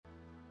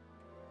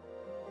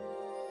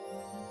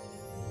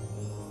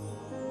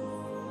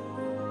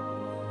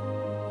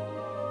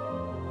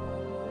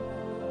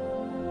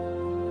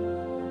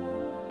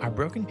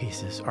broken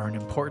pieces are an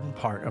important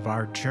part of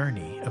our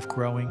journey of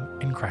growing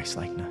in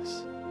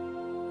Christ-likeness.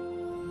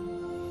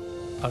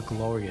 A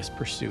glorious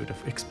pursuit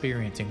of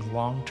experiencing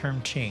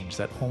long-term change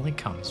that only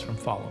comes from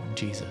following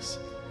Jesus.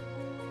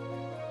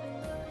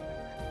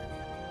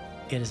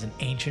 It is an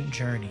ancient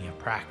journey of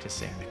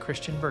practicing the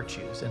Christian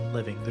virtues and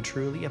living the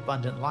truly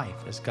abundant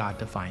life as God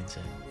defines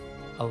it.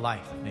 A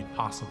life made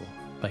possible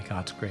by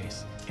God's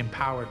grace,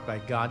 empowered by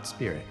God's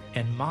Spirit,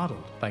 and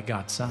modeled by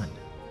God's Son.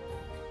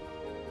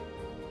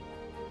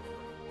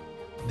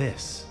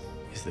 This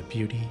is the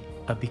beauty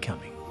of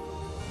becoming.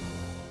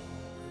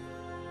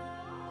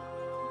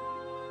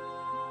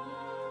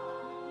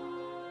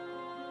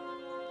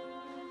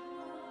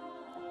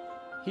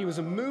 He was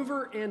a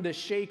mover and a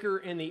shaker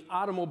in the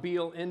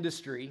automobile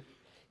industry.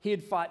 He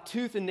had fought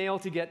tooth and nail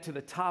to get to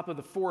the top of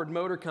the Ford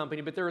Motor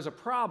Company, but there was a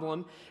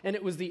problem, and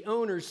it was the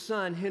owner's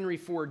son, Henry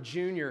Ford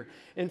Jr.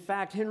 In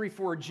fact, Henry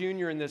Ford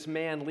Jr. and this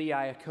man, Lee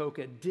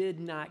Iacocca, did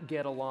not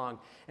get along,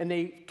 and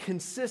they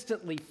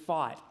consistently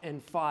fought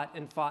and fought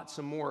and fought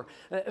some more.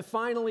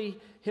 Finally,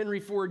 Henry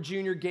Ford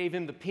Jr. gave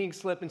him the pink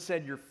slip and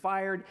said, "You're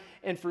fired,"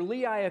 and for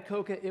Lee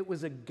Iacocca, it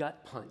was a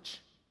gut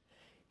punch.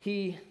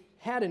 He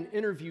had an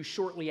interview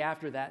shortly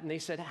after that, and they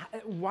said,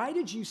 "Why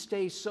did you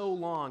stay so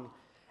long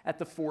at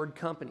the Ford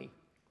company?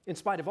 In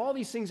spite of all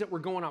these things that were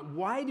going on,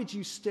 why did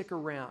you stick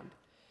around?"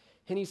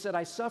 And he said,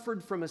 "I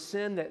suffered from a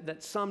sin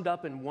that summed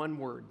up in one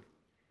word: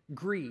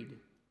 greed."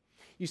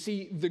 You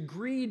see, the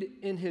greed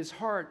in his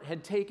heart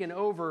had taken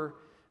over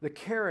the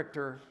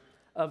character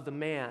of the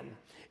man.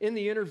 In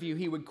the interview,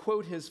 he would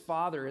quote his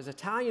father, his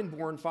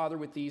Italian-born father,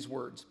 with these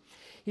words.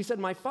 He said,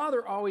 "My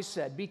father always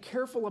said, be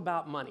careful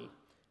about money.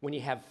 When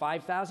you have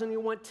 5,000,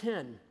 you'll want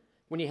 10.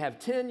 When you have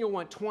 10, you'll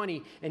want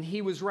 20. And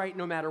he was right.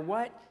 No matter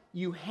what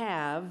you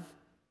have,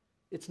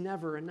 it's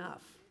never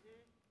enough."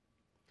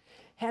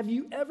 Have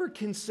you ever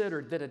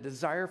considered that a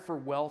desire for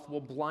wealth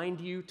will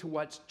blind you to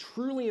what's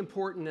truly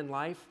important in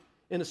life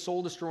in a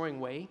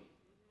soul-destroying way?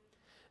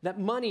 That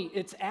money,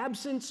 its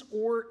absence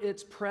or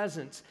its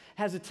presence,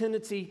 has a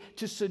tendency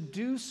to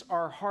seduce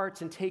our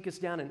hearts and take us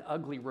down an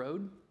ugly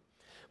road?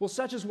 Well,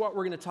 such is what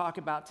we're going to talk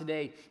about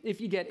today. If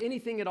you get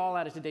anything at all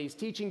out of today's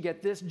teaching,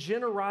 get this: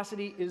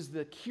 generosity is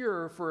the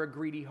cure for a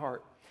greedy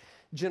heart.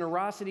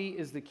 Generosity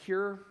is the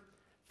cure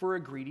for a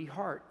greedy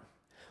heart.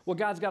 Well,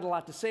 God's got a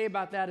lot to say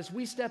about that as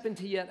we step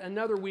into yet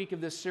another week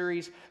of this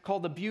series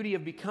called The Beauty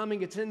of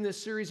Becoming. It's in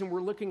this series, and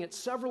we're looking at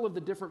several of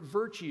the different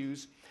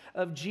virtues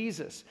of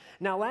Jesus.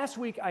 Now, last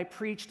week I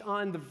preached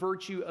on the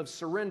virtue of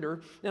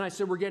surrender, and I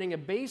said we're getting a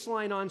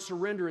baseline on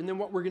surrender, and then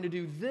what we're going to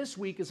do this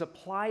week is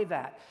apply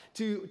that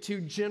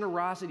to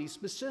generosity,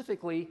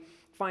 specifically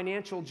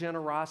financial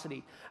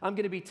generosity. I'm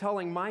going to be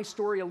telling my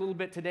story a little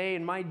bit today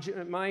and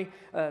my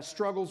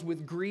struggles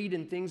with greed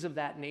and things of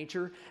that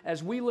nature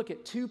as we look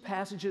at two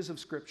passages of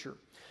Scripture.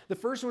 The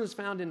first one is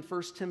found in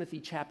 1 Timothy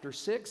chapter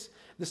 6.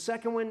 The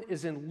second one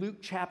is in Luke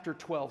chapter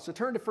 12. So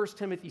turn to 1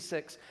 Timothy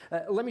 6.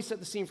 Let me set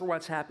the scene for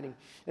what's happening.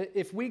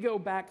 If we go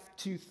back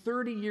to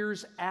 30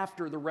 years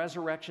after the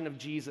resurrection of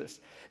Jesus,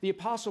 the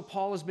Apostle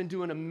Paul has been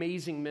doing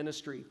amazing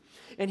ministry.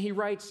 And he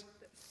writes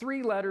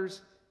 3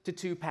 letters to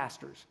 2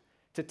 pastors,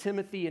 to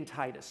Timothy and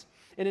Titus.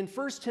 And in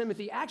 1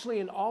 Timothy, actually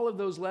in all of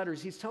those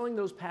letters, he's telling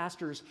those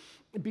pastors,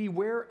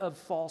 beware of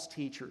false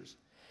teachers.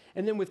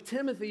 And then with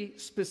Timothy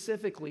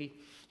specifically,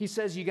 he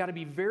says you got to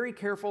be very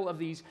careful of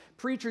these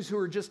preachers who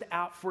are just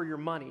out for your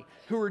money,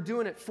 who are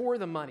doing it for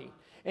the money.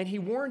 And he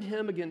warned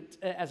him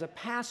against, as a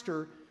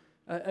pastor,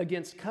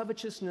 against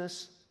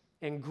covetousness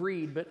and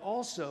greed, but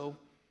also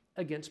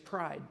against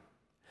pride.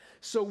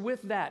 So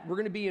with that, we're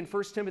going to be in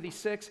 1 Timothy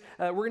 6.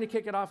 We're going to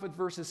kick it off with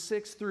verses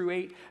 6 through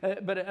 8.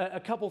 But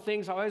a couple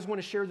things. I always want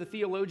to share the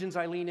theologians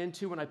I lean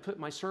into when I put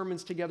my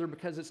sermons together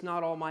because it's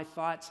not all my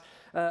thoughts.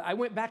 I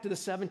went back to the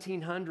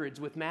 1700s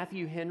with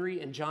Matthew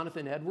Henry and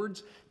Jonathan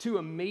Edwards, 2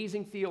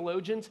 amazing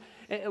theologians,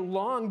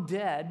 long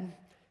dead.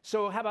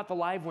 So how about the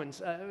live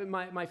ones?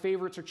 My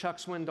favorites are Chuck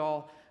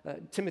Swindoll,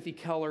 Timothy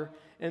Keller,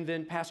 and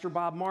then Pastor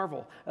Bob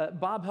Marvel.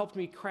 Bob helped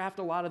me craft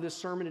a lot of this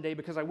sermon today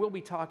because I will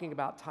be talking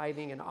about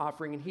tithing and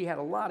offering, and he had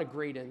a lot of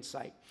great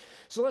insight.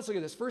 So let's look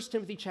at this. 1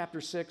 Timothy chapter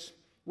 6,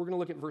 we're going to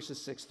look at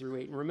verses 6 through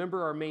 8. And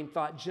remember our main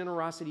thought,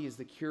 generosity is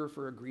the cure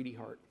for a greedy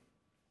heart.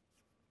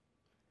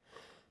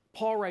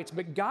 Paul writes,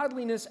 "But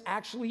godliness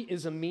actually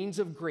is a means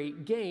of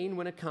great gain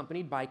when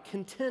accompanied by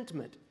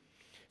contentment.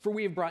 For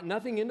we have brought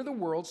nothing into the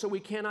world, so we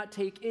cannot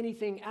take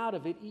anything out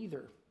of it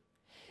either.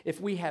 If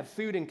we have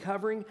food and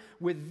covering,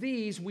 with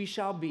these we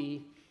shall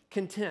be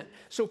content."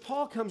 So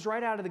Paul comes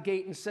right out of the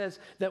gate and says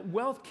that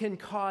wealth can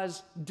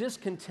cause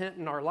discontent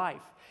in our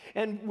life.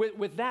 And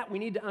with that, we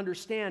need to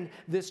understand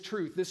this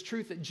truth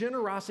that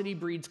generosity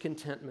breeds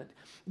contentment.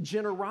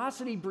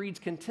 Generosity breeds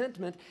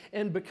contentment,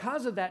 and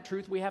because of that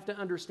truth, we have to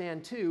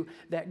understand, too,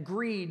 that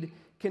greed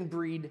can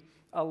breed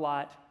a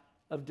lot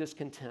of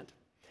discontent.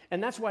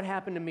 And that's what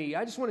happened to me.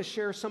 I just want to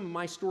share some of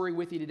my story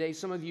with you today.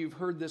 Some of you have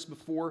heard this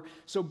before,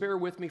 so bear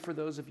with me for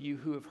those of you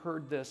who have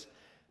heard this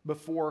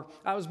before.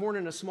 I was born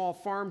in a small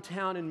farm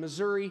town in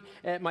Missouri.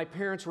 My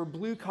parents were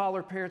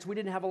blue-collar parents. We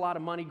didn't have a lot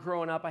of money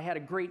growing up. I had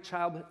a great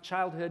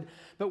childhood.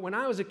 But when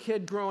I was a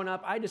kid growing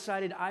up, I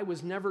decided I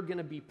was never going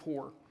to be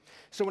poor.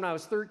 So when I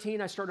was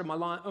 13, I started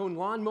my own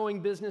lawn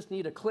mowing business,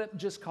 need a clip,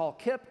 just call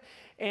Kip.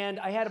 And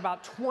I had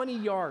about 20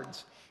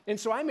 yards. And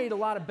so I made a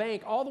lot of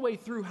bank all the way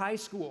through high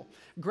school.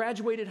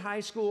 Graduated high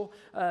school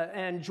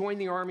and joined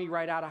the Army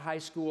right out of high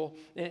school.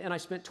 And I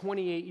spent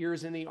 28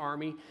 years in the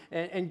Army.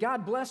 And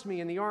God blessed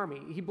me in the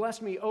Army. He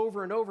blessed me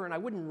over and over, and I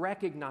wouldn't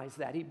recognize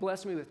that. He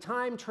blessed me with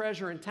time,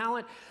 treasure, and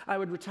talent. I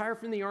would retire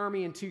from the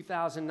Army in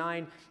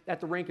 2009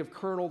 at the rank of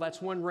colonel.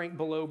 That's one rank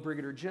below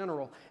brigadier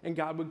general. And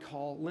God would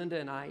call Linda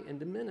and I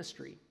into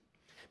ministry.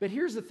 But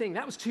here's the thing.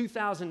 That was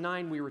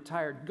 2009 we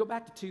retired. Go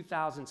back to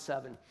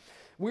 2007.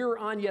 We were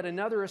on yet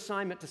another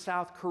assignment to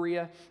South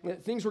Korea.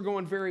 Things were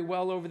going very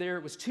well over there.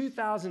 It was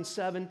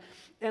 2007,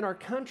 and our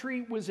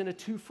country was in a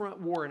two-front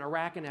war in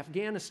Iraq and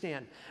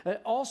Afghanistan.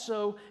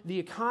 Also, the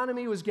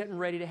economy was getting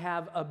ready to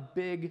have a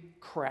big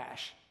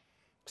crash.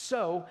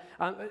 So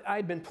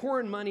I'd been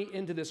pouring money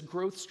into this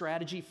growth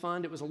strategy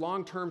fund. It was a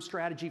long-term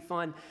strategy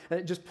fund,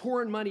 just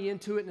pouring money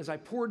into it. And as I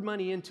poured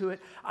money into it,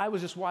 I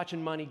was just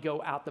watching money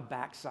go out the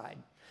backside.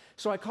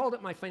 So I called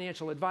up my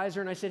financial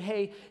advisor and I said,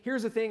 hey,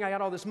 here's the thing. I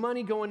got all this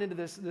money going into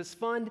this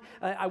fund.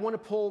 I want to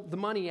pull the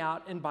money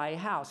out and buy a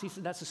house. He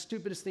said, that's the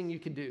stupidest thing you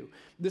could do.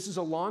 This is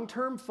a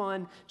long-term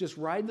fund. Just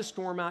ride the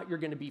storm out. You're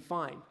going to be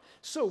fine.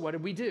 So what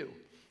did we do?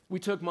 We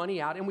took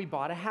money out and we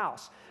bought a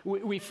house.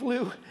 We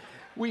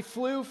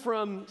flew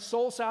from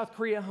Seoul, South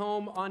Korea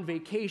home on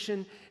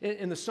vacation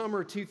in the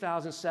summer of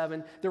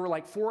 2007. There were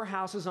like 4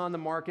 houses on the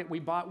market. We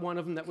bought one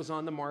of them that was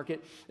on the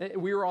market.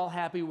 We were all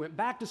happy. We went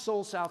back to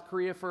Seoul, South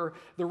Korea for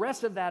the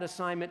rest of that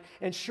assignment.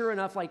 And sure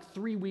enough, like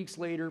 3 weeks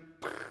later,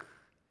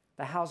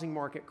 the housing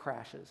market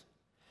crashes.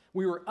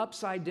 We were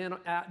upside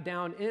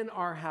down in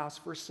our house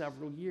for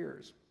several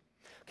years.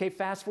 Okay,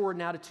 fast forward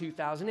now to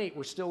 2008.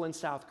 We're still in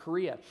South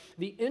Korea.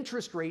 The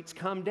interest rates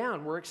come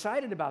down. We're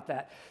excited about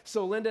that.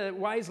 So Linda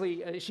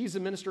wisely, she's the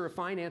minister of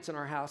finance in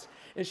our house,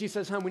 and she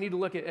says, hon, we need to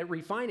look at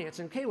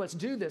refinancing. Okay, let's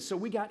do this. So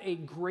we got a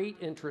great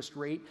interest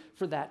rate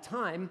for that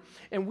time,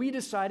 and we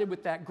decided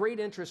with that great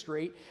interest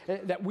rate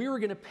that we were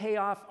going to pay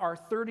off our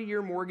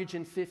 30-year mortgage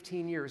in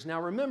 15 years.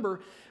 Now remember,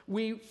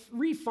 we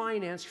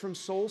refinanced from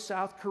Seoul,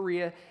 South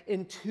Korea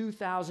in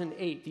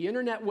 2008. The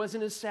internet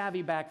wasn't as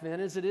savvy back then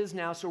as it is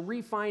now, so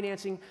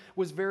refinancing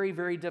was very,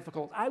 very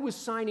difficult. I was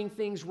signing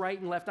things right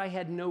and left. I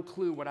had no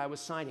clue what I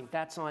was signing.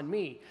 That's on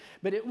me.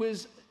 But it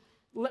was,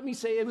 let me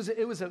say, it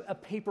was a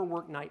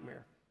paperwork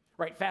nightmare.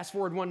 Right, fast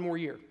forward one more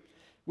year.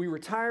 We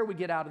retire, we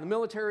get out of the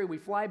military, we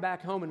fly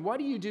back home, and what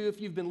do you do if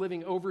you've been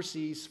living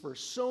overseas for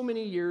so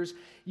many years?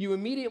 You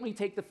immediately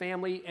take the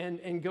family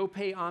and go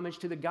pay homage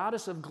to the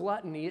goddess of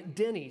gluttony at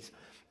Denny's.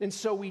 And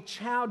so we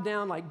chowed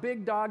down like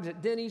big dogs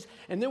at Denny's,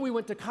 and then we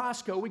went to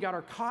Costco. We got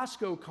our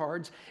Costco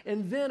cards,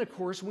 and then, of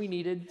course, we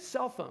needed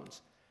cell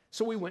phones.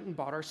 So we went and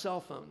bought our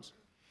cell phones.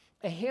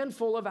 A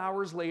handful of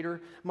hours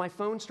later, my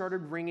phone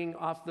started ringing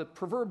off the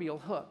proverbial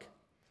hook.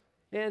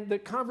 And the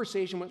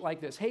conversation went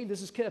like this. Hey,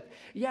 this is Kip.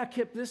 Yeah,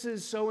 Kip, this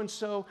is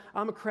so-and-so.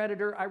 I'm a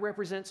creditor. I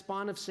represent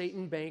Spawn of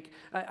Satan Bank.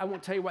 I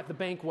won't tell you what the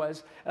bank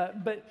was,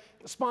 but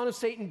Spawn of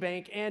Satan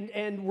Bank,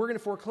 and we're going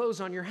to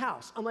foreclose on your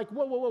house. I'm like,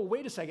 whoa,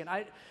 wait a second.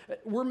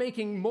 We're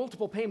making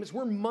multiple payments.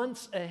 We're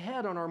months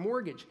ahead on our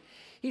mortgage.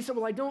 He said,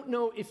 well, I don't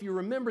know if you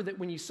remember that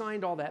when you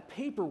signed all that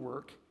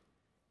paperwork,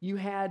 you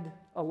had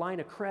a line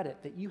of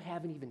credit that you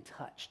haven't even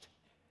touched.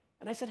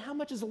 And I said, how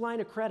much is a line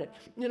of credit?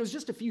 And it was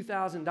just a few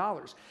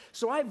 $1,000s.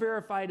 So I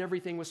verified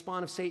everything with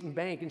Spawn of Satan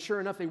Bank, and sure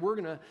enough, they were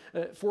going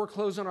to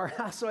foreclose on our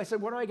house. So I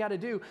said, what do I got to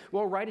do?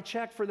 Well, write a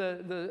check for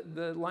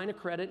the line of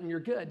credit, and you're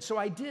good. So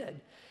I did.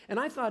 And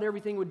I thought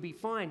everything would be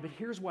fine, but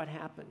here's what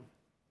happened.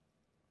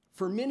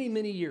 For many,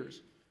 many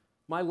years,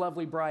 my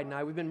lovely bride and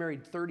I, we've been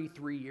married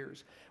 33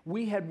 years.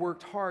 We had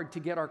worked hard to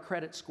get our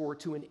credit score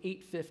to an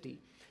 850,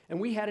 and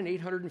we had an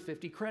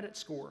 850 credit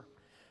score.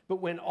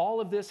 But when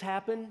all of this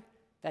happened,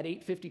 that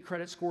 850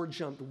 credit score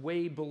jumped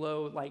way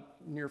below, like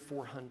near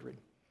 400.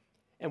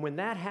 And when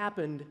that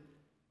happened,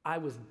 I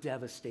was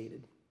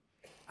devastated.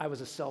 I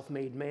was a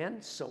self-made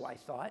man, so I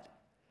thought.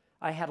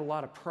 I had a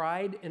lot of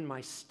pride in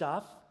my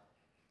stuff.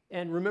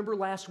 And remember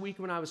last week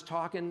when I was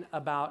talking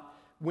about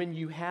when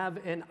you have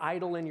an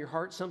idol in your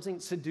heart, something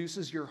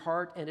seduces your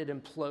heart and it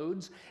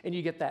implodes, and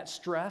you get that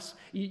stress,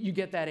 you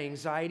get that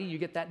anxiety, you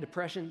get that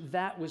depression.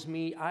 That was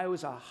me. I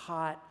was a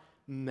hot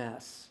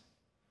mess.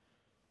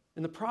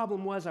 And the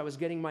problem was I was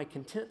getting my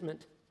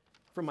contentment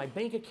from my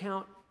bank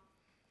account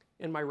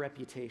and my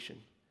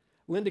reputation.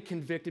 Linda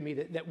convicted me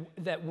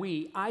that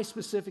I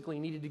specifically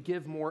needed to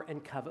give more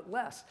and covet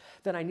less,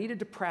 that I needed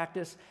to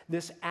practice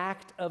this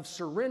act of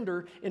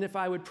surrender, and if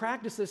I would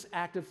practice this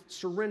act of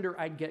surrender,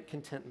 I'd get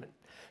contentment.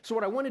 So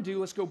what I want to do,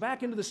 let's go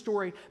back into the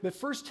story, but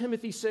 1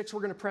 Timothy 6, we're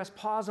going to press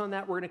pause on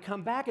that. We're going to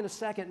come back in a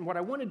second, and what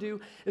I want to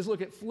do is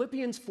look at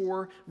Philippians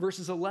 4,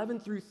 verses 11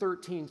 through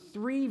 13,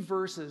 3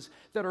 verses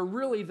that are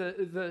really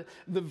the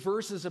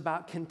verses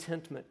about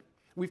contentment.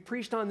 We've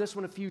preached on this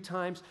one a few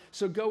times,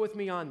 so go with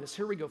me on this.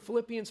 Here we go.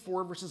 Philippians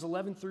 4, verses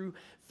 11 through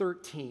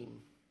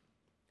 13.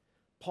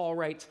 Paul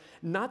writes,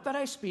 "Not that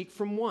I speak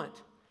from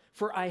want,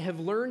 for I have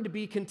learned to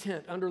be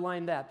content."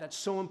 Underline that. That's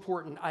so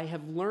important. I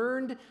have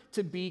learned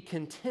to be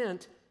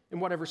content in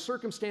whatever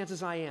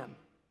circumstances I am.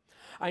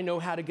 I know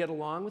how to get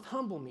along with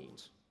humble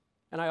means,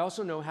 and I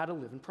also know how to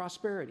live in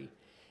prosperity.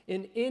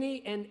 In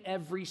any and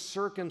every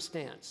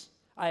circumstance,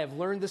 I have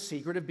learned the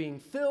secret of being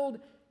filled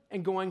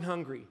and going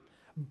hungry,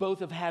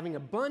 both of having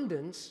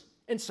abundance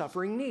and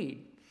suffering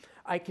need.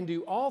 I can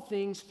do all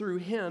things through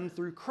him,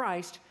 through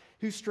Christ,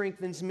 who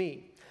strengthens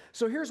me.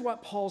 So here's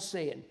what Paul's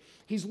saying.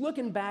 He's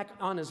looking back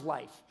on his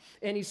life,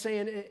 and he's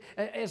saying,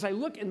 as I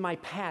look in my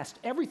past,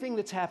 everything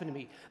that's happened to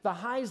me, the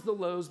highs, the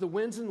lows, the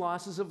wins and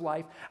losses of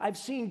life, I've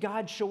seen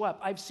God show up.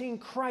 I've seen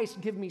Christ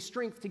give me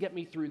strength to get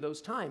me through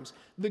those times,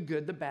 the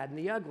good, the bad, and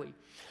the ugly.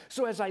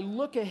 So as I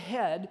look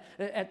ahead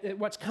at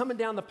what's coming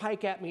down the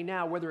pike at me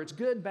now, whether it's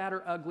good, bad,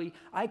 or ugly,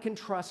 I can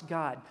trust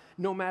God.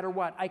 No matter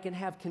what, I can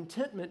have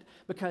contentment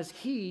because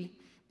he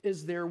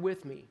is there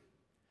with me.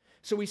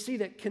 So we see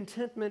that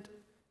contentment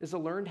is a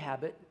learned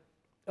habit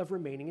of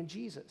remaining in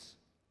Jesus.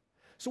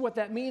 So what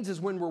that means is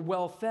when we're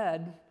well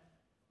fed,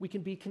 we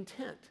can be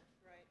content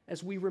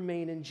as we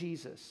remain in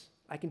Jesus.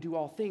 I can do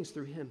all things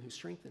through him who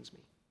strengthens me.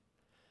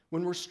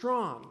 When we're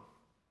strong,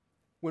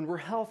 when we're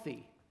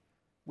healthy,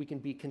 we can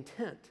be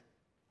content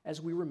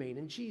as we remain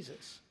in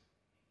Jesus.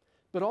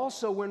 But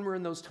also when we're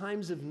in those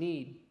times of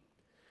need,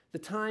 the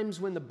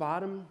times when the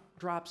bottom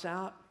drops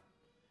out,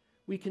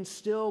 we can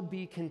still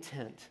be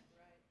content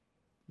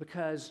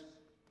because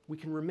we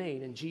can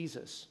remain in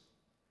Jesus.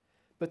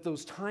 But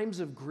those times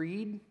of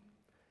greed,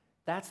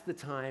 that's the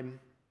time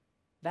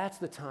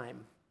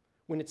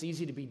when it's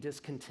easy to be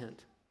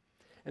discontent.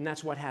 And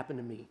that's what happened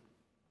to me.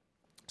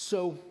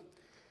 So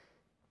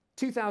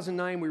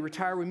 2009, we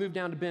retired. We moved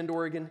down to Bend,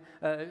 Oregon.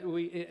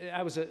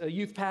 I was a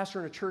youth pastor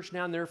in a church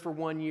down there for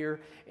 1 year,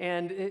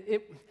 and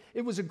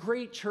it was a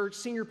great church.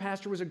 Senior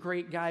pastor was a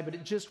great guy, but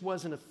it just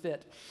wasn't a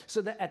fit.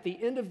 So that at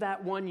the end of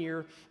that 1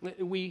 year,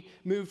 we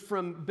moved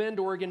from Bend,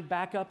 Oregon,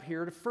 back up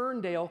here to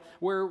Ferndale,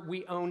 where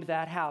we owned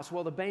that house.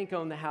 Well, the bank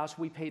owned the house.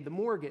 We paid the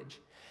mortgage.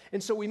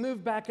 And so we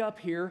moved back up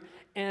here,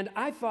 and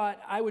I thought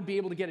I would be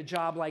able to get a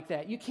job like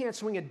that. You can't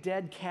swing a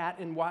dead cat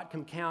in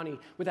Whatcom County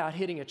without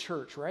hitting a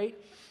church,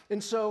 right?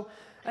 And so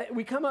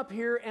we come up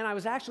here, and I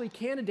was actually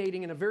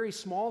candidating in a very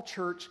small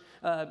church,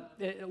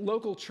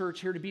 local church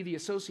here to be the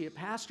associate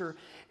pastor,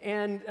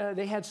 and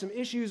they had some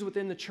issues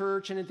within the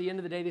church, and at the end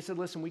of the day, they said,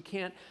 listen, we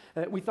can't,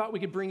 we thought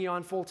we could bring you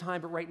on full time,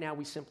 but right now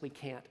we simply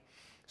can't.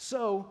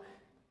 So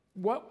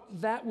what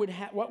would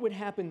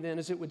happen then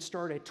is it would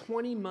start a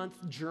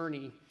 20-month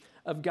journey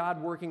of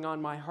God working on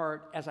my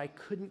heart as I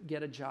couldn't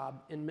get a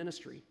job in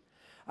ministry.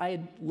 I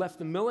had left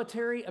the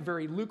military, a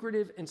very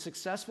lucrative and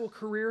successful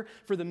career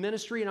for the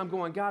ministry, and I'm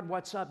going, God,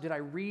 what's up? Did I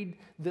read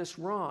this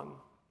wrong?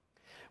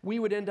 We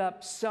would end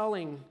up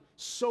selling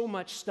so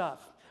much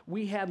stuff.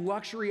 We had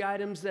luxury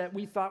items that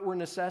we thought were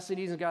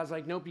necessities, and God's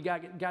like, nope, you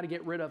got to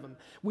get rid of them.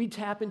 We'd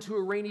tap into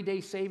a rainy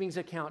day savings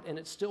account, and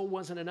it still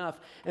wasn't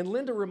enough. And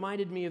Linda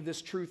reminded me of this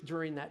truth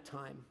during that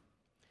time.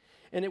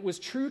 And it was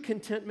true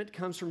contentment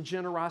comes from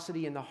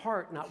generosity in the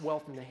heart, not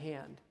wealth in the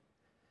hand.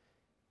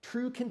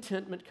 True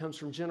contentment comes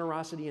from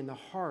generosity in the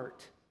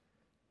heart,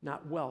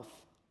 not wealth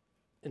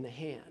in the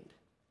hand.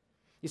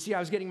 You see, I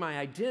was getting my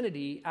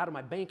identity out of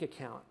my bank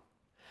account.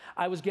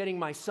 I was getting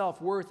my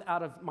self-worth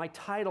out of my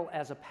title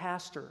as a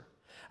pastor.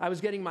 I was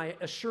getting my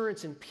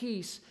assurance and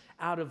peace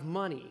out of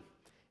money,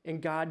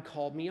 and God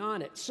called me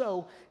on it.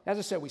 So, as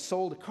I said, we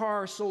sold a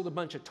car, sold a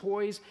bunch of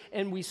toys,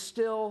 and we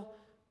still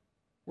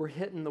were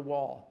hitting the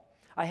wall.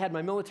 I had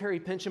my military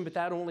pension, but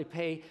that only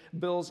pay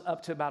bills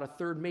up to about a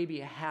third,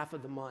 maybe a half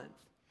of the month.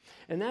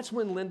 And that's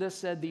when Linda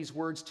said these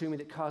words to me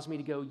that caused me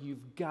to go,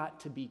 you've got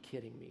to be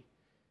kidding me.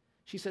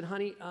 She said,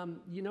 honey,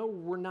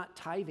 we're not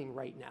tithing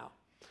right now.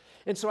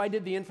 And so I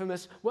did the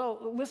infamous, well,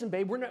 listen,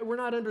 babe, we're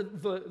not under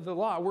the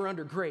law, we're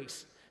under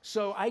grace.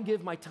 So I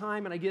give my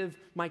time and I give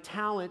my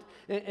talent,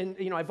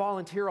 and I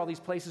volunteer all these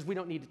places. We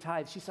don't need to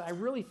tithe. She said, I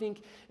really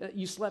think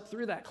you slept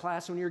through that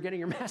class when you were getting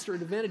your Master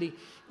of Divinity.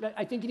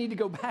 I think you need to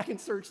go back and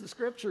search the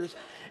scriptures.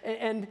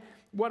 And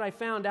what I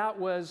found out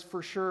was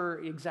for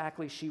sure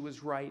exactly she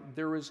was right.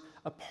 There was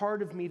a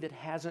part of me that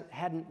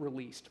hadn't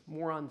released.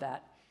 More on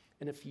that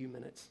in a few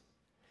minutes.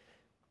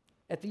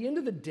 At the end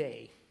of the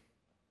day,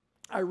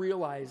 I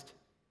realized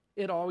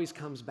it always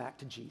comes back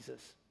to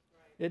Jesus.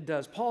 It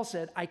does. Paul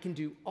said, I can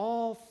do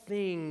all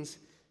things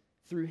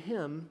through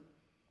him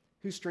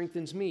who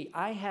strengthens me.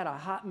 I had a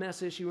hot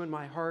mess issue in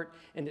my heart,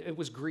 and it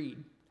was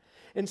greed.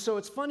 And so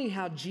it's funny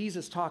how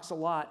Jesus talks a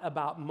lot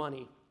about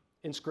money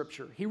in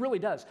Scripture. He really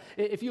does.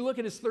 If you look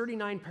at his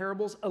 39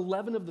 parables,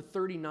 11 of the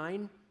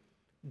 39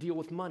 deal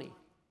with money.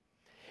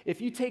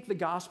 If you take the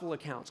gospel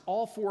accounts,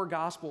 all four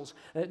gospels,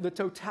 the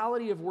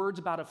totality of words,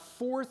 about a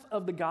fourth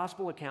of the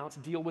gospel accounts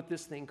deal with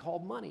this thing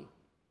called money.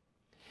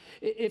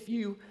 If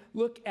you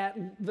look at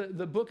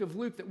the book of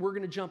Luke that we're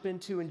going to jump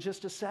into in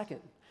just a second,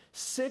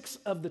 6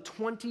 of the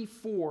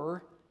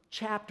 24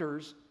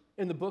 chapters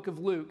in the book of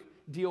Luke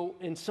deal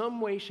in some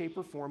way, shape,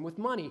 or form with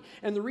money.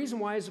 And the reason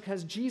why is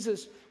because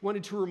Jesus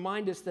wanted to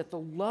remind us that the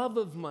love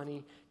of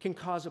money can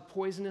cause a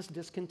poisonous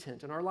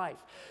discontent in our life.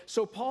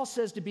 So Paul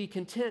says to be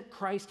content,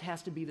 Christ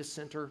has to be the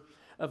center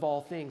of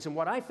all things. And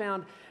what I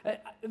found,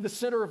 the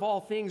center of all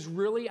things,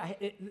 really,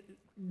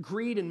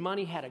 greed and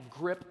money had a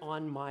grip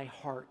on my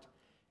heart.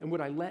 And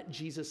would I let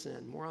Jesus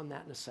in? More on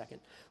that in a second.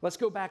 Let's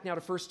go back now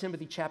to 1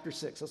 Timothy chapter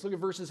 6. Let's look at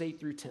verses 8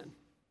 through 10.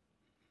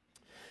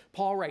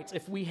 Paul writes,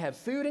 if we have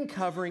food and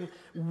covering,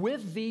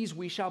 with these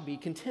we shall be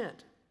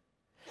content.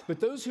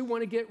 But those who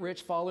want to get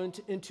rich fall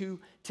into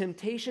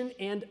temptation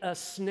and a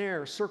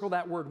snare. Circle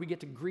that word. We get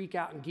to Greek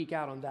out and geek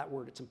out on that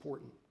word. It's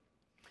important.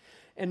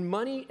 And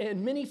money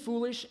and many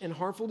foolish and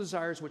harmful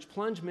desires which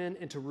plunge men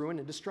into ruin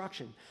and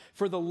destruction.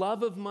 For the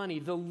love of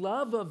money,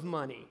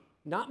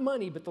 not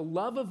money, but the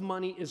love of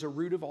money is a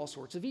root of all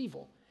sorts of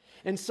evil.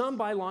 And some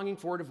by longing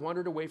for it have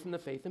wandered away from the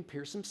faith and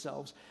pierced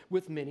themselves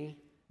with many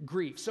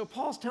grief. So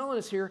Paul's telling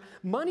us here,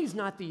 money's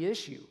not the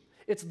issue.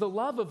 It's the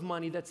love of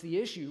money that's the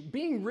issue.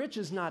 Being rich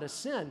is not a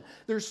sin.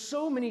 There's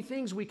so many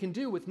things we can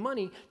do with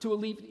money to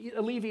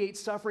alleviate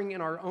suffering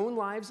in our own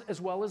lives as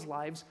well as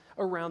lives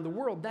around the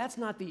world. That's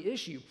not the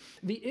issue.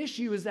 The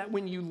issue is that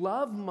when you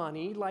love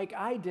money, like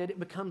I did, it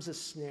becomes a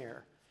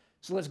snare.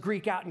 So let's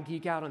Greek out and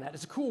geek out on that.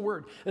 It's a cool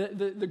word.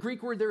 The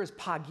Greek word there is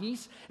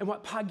pagis. And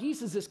what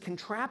pagis is this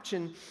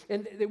contraption,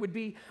 and it would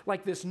be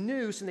like this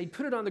noose, and they'd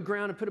put it on the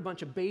ground and put a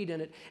bunch of bait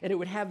in it, and it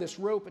would have this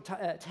rope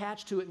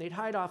attached to it, and they'd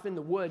hide off in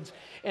the woods,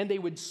 and they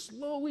would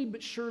slowly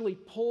but surely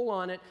pull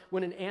on it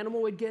when an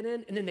animal would get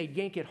in, and then they'd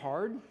yank it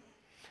hard.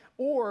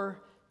 Or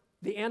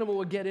the animal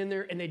would get in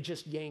there, and they'd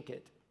just yank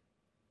it.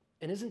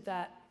 And isn't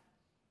that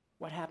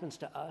what happens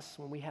to us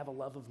when we have a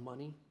love of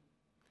money?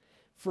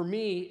 For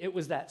me, it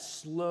was that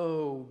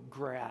slow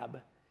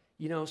grab,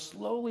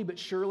 slowly but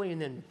surely,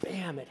 and then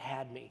bam, it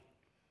had me.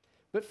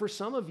 But for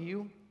some of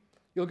you,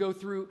 you'll go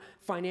through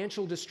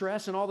financial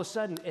distress, and all of a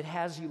sudden, it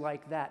has you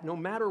like that. No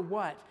matter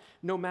what,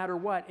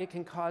 it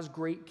can cause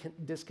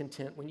great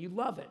discontent when you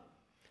love it.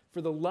 For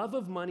the love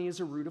of money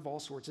is a root of all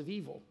sorts of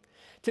evil.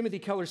 Timothy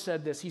Keller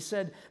said this. He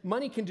said,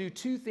 money can do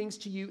two things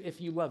to you if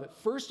you love it.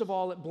 First of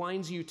all, it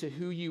blinds you to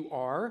who you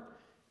are,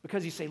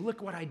 because you say,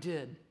 look what I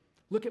did.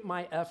 Look at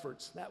my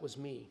efforts. That was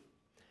me.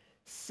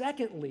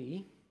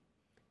 Secondly,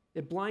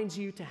 it blinds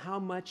you to how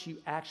much you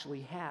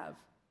actually have,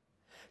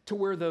 to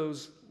where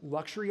those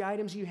luxury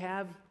items you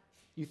have,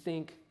 you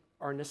think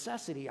are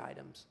necessity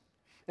items.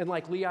 And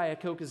like Lee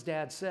Iacocca's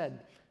dad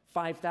said,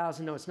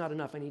 5,000, no, it's not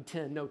enough, I need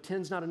 10. No,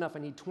 10's not enough, I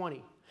need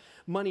 20.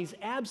 Money's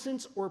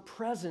absence or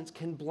presence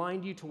can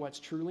blind you to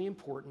what's truly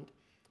important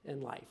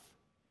in life.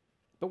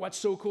 But what's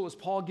so cool is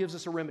Paul gives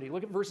us a remedy.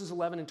 Look at verses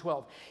 11 and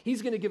 12.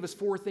 He's going to give us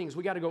 4 things.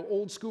 We got to go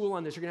old school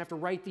on this. You're going to have to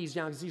write these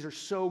down because these are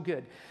so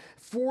good.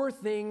 4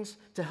 things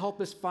to help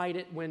us fight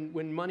it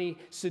when money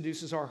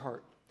seduces our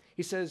heart.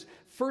 He says,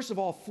 first of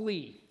all,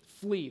 flee.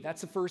 Flee.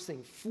 That's the first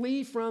thing.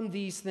 Flee from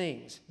these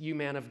things, you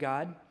man of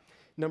God.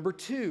 Number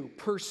 2,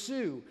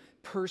 pursue.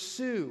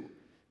 Pursue.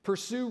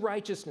 Pursue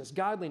righteousness,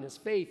 godliness,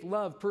 faith,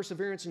 love,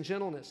 perseverance, and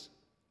gentleness.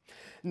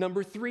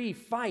 Number 3,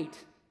 fight.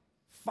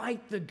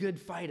 Fight the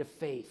good fight of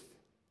faith.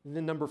 And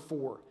then number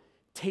 4,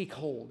 take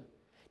hold.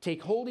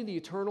 Take hold of the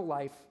eternal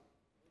life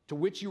to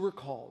which you were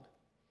called,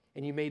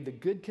 and you made the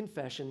good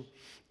confession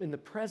in the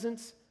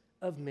presence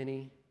of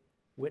many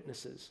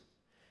witnesses.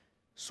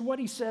 So what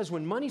he says,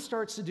 when money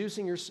starts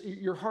seducing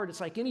your heart,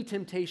 it's like any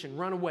temptation.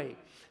 Run away.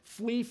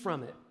 Flee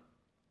from it.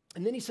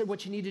 And then he said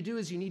what you need to do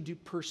is you need to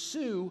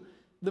pursue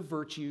the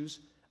virtues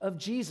of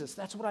Jesus.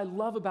 That's what I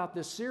love about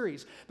this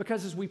series,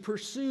 because as we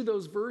pursue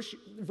those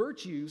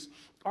virtues,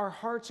 our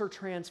hearts are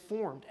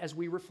transformed as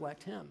we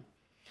reflect him.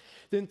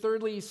 Then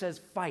thirdly, he says,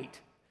 fight.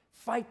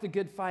 Fight the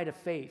good fight of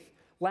faith.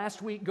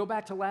 Go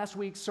back to last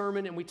week's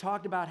sermon, and we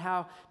talked about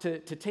how to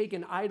take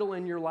an idol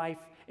in your life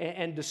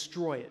and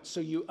destroy it.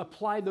 So you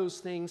apply those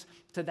things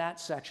to that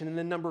section. And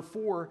then number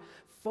 4,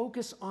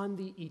 focus on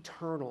the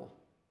eternal,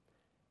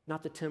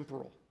 not the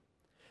temporal.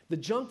 The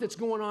junk that's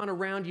going on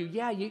around you,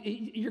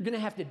 you're going to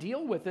have to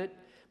deal with it,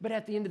 but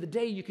at the end of the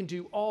day, you can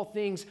do all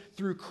things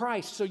through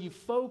Christ. So you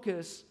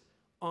focus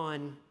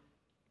on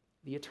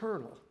the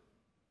eternal.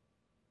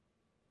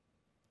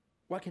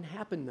 What can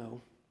happen,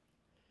 though,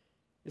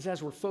 is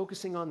as we're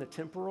focusing on the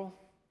temporal,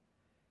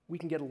 we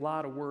can get a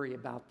lot of worry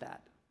about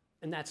that.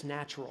 And that's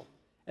natural.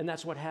 And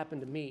that's what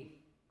happened to me.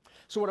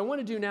 So what I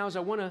want to do now is I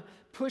want to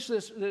push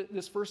this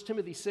 1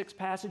 Timothy 6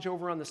 passage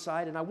over on the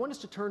side, and I want us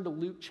to turn to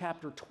Luke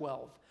chapter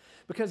 12.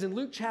 Because in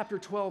Luke chapter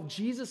 12,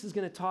 Jesus is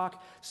going to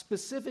talk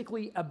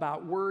specifically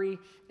about worry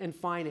and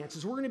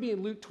finances. We're going to be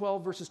in Luke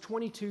 12, verses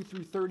 22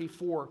 through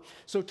 34.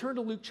 So turn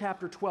to Luke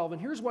chapter 12,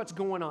 and here's what's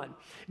going on.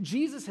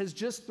 Jesus has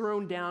just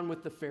thrown down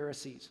with the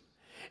Pharisees,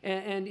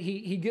 and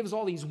he gives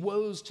all these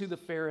woes to the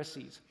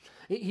Pharisees.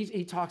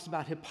 He talks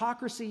about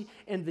hypocrisy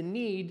and the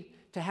need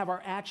to have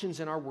our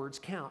actions and our words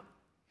count.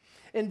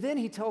 And then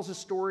he tells a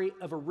story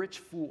of a rich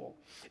fool.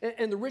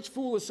 And the rich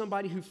fool is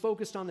somebody who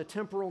focused on the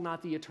temporal,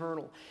 not the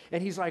eternal.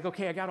 And he's like,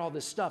 okay, I got all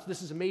this stuff.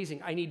 This is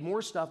amazing. I need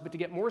more stuff, but to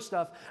get more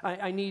stuff,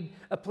 I need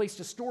a place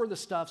to store the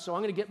stuff. So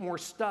I'm going to get more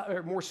stuff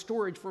or more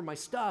storage for my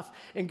stuff.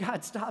 And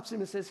God stops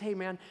him and says, hey,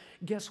 man,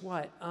 guess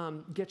what?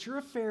 Get your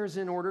affairs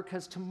in order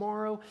because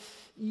tomorrow,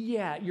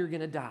 you're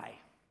going to die.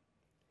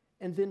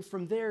 And then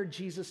from there,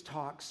 Jesus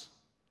talks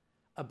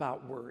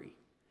about worry.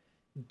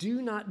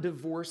 Do not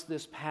divorce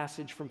this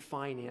passage from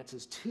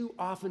finances. Too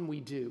often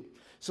we do.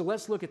 So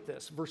let's look at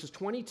this. Verses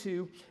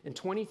 22 and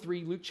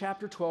 23, Luke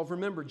chapter 12.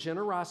 Remember,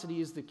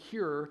 generosity is the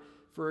cure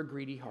for a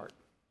greedy heart.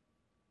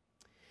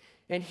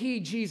 And he,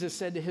 Jesus,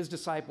 said to his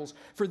disciples,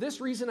 for this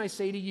reason I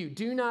say to you,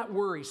 do not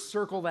worry.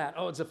 Circle that.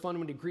 Oh, it's a fun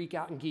one to geek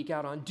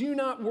out on. Do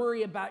not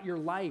worry about your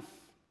life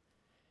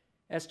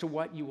as to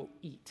what you will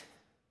eat,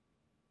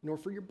 nor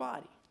for your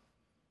body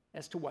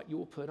as to what you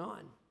will put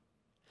on.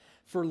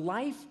 For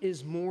life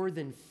is more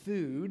than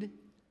food,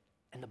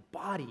 and the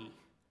body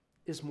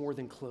is more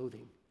than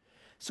clothing.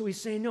 So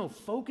he's saying, no,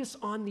 focus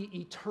on the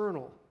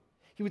eternal.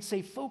 He would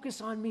say,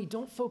 focus on me.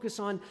 Don't focus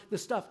on the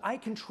stuff. I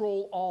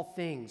control all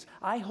things.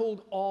 I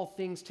hold all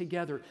things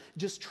together.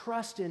 Just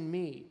trust in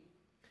me.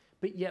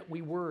 But yet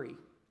we worry.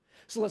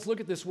 So let's look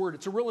at this word.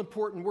 It's a real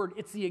important word.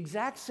 It's the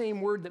exact same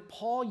word that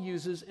Paul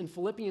uses in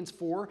Philippians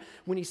 4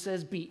 when he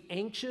says, be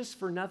anxious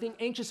for nothing.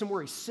 Anxious and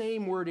worry,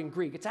 same word in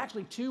Greek. It's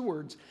actually two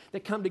words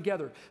that come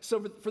together.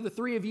 So for the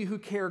three of you who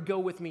care, go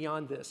with me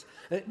on this.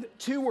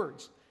 Two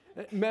words,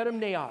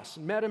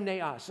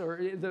 merimneos, or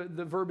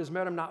the verb is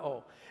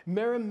merimnao.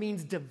 Merim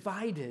means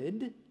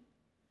divided.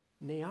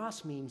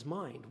 Neos means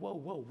mind.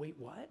 Whoa, wait,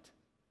 what?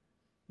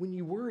 When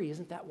you worry,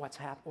 isn't that what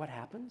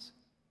happens?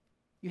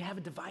 You have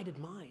a divided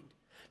mind.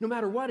 No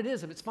matter what it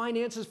is, if it's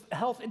finances,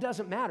 health, it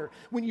doesn't matter.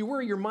 When you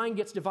worry, your mind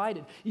gets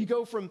divided. You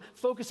go from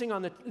focusing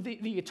on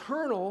the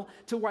eternal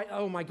to,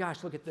 oh my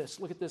gosh, look at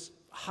this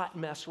hot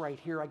mess right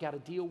here. I got to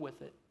deal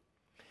with it.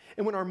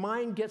 And when our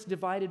mind gets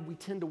divided, we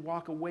tend to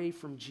walk away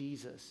from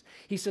Jesus.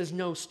 He says,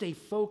 no, stay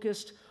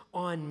focused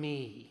on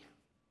me.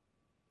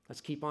 Let's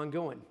keep on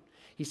going.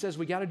 He says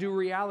we got to do a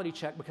reality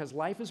check because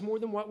life is more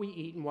than what we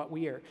eat and what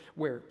we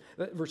wear.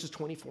 Verses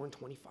 24 and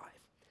 25.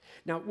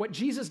 Now, what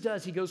Jesus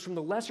does, he goes from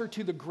the lesser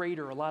to the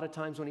greater a lot of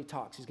times when he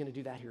talks. He's going to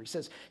do that here. He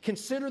says,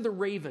 consider the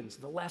ravens,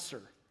 the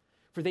lesser,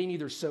 for they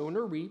neither sow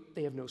nor reap,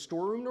 they have no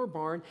storeroom nor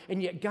barn,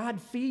 and yet God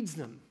feeds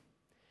them.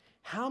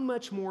 How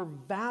much more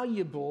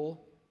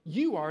valuable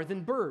you are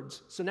than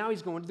birds. So now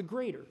he's going to the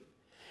greater.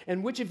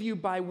 And which of you,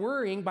 by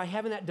worrying, by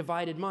having that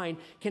divided mind,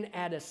 can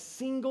add a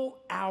single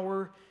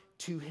hour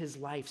to his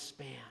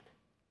lifespan?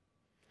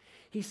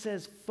 He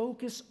says,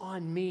 focus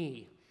on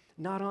me,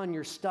 not on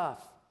your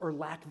stuff or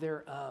lack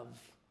thereof.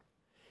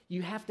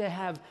 You have to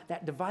have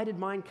that divided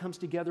mind comes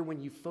together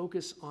when you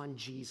focus on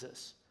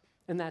Jesus.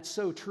 And that's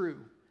so true.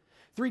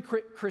 3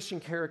 Christian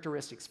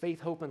characteristics, faith,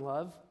 hope, and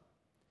love.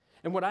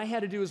 And what I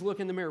had to do is look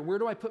in the mirror. Where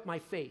do I put my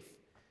faith?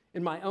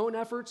 In my own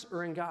efforts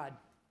or in God?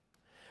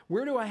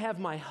 Where do I have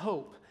my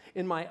hope?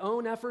 In my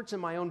own efforts, in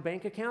my own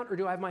bank account, or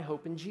do I have my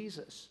hope in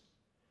Jesus?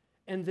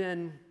 And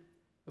then,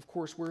 of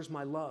course, where's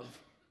my love?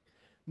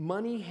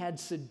 Money had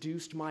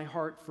seduced my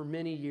heart for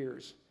many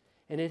years.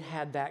 And it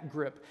had that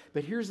grip.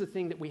 But here's the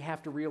thing that we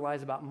have to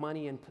realize about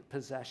money and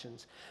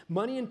possessions.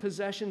 Money and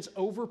possessions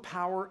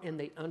overpower and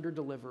they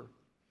underdeliver.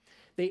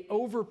 They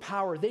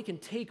overpower. They can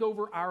take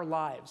over our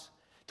lives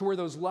to where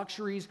those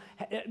luxuries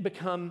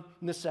become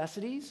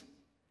necessities.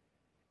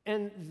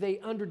 And they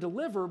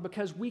underdeliver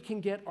because we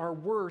can get our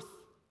worth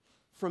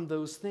from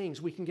those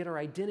things. We can get our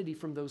identity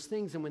from those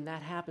things. And when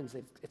that happens,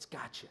 it's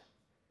got you.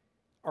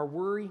 Our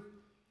worry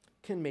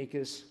can make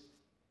us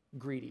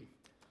greedy.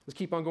 Let's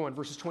keep on going,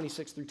 verses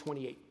 26 through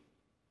 28.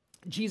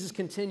 Jesus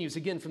continues,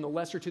 again, from the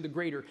lesser to the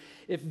greater.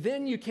 If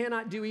then you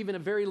cannot do even a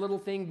very little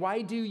thing,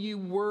 why do you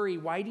worry?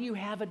 Why do you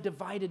have a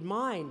divided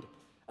mind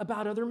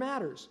about other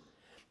matters?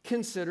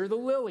 Consider the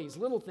lilies,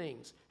 little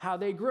things, how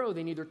they grow.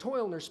 They neither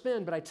toil nor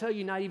spin, but I tell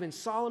you, not even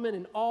Solomon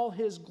in all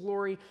his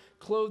glory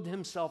clothed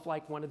himself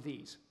like one of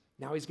these.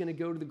 Now he's going to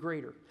go to the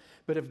greater.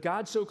 But if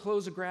God so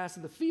clothes the grass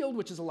of the field,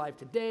 which is alive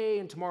today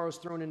and tomorrow is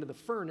thrown into the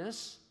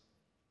furnace,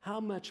 how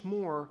much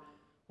more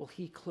will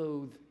he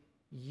clothe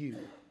you,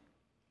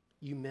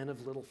 you men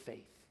of little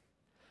faith?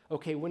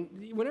 Okay,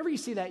 whenever you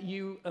see that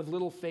you of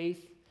little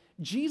faith,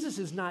 Jesus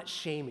is not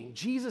shaming.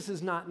 Jesus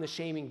is not in the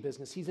shaming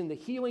business. He's in the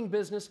healing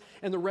business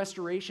and the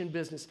restoration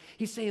business.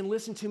 He's saying,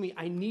 listen to me,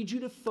 I need you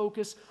to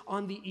focus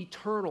on the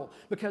eternal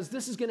because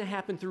this is going to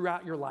happen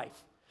throughout your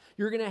life.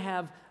 You're going to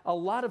have a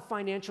lot of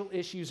financial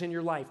issues in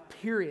your life,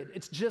 period.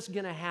 It's just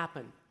going to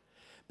happen.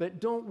 But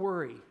don't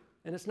worry.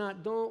 And it's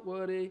not, don't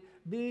worry,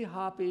 be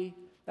happy.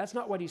 That's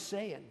not what he's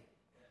saying.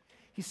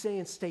 He's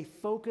saying, stay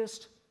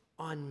focused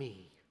on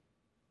me.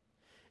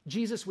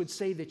 Jesus would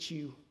say that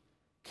you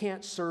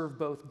can't serve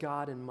both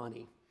God and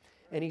money.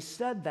 And he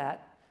said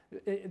that,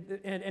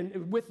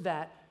 and with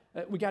that,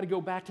 we got to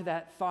go back to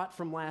that thought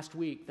from last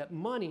week, that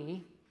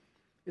money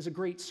is a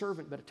great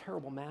servant but a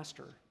terrible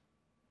master.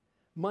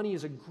 Money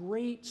is a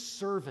great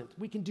servant.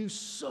 We can do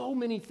so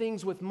many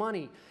things with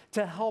money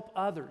to help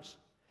others.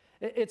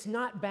 It's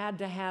not bad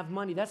to have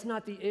money. That's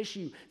not the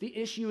issue. The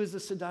issue is the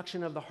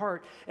seduction of the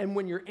heart. And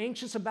when you're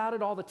anxious about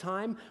it all the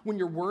time, when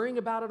you're worrying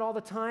about it all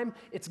the time,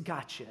 it's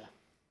got you.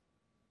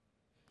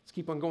 Let's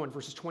keep on going,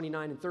 verses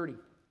 29 and 30.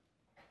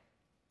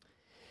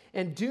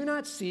 And do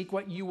not seek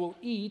what you will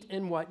eat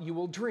and what you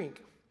will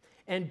drink.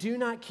 And do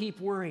not keep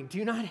worrying.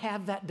 Do not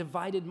have that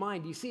divided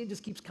mind. You see, it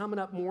just keeps coming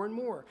up more and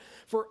more.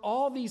 For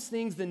all these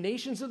things the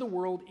nations of the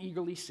world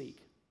eagerly seek.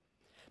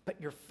 But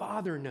your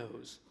Father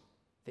knows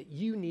that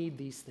you need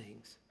these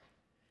things.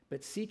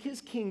 But seek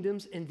his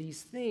kingdoms, and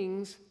these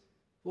things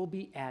will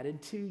be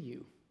added to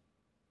you.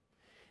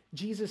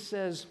 Jesus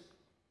says,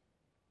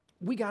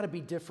 we got to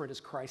be different as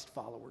Christ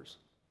followers.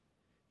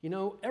 You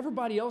know,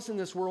 everybody else in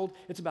this world,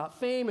 it's about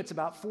fame, it's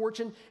about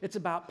fortune, it's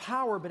about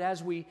power. But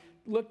as we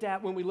looked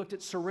at when we looked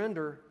at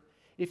surrender,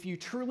 if you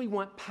truly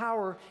want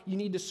power, you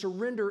need to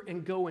surrender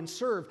and go and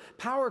serve.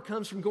 Power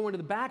comes from going to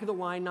the back of the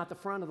line, not the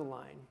front of the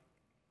line.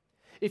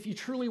 If you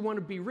truly want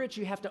to be rich,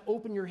 you have to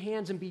open your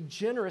hands and be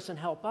generous and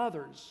help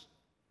others.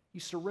 You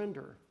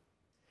surrender.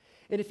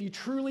 And if you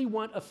truly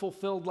want a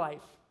fulfilled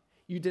life,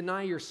 you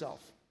deny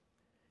yourself.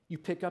 You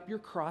pick up your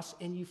cross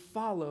and you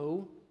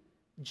follow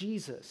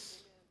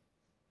Jesus.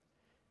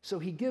 So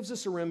he gives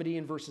us a remedy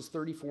in verses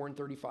 34 and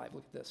 35.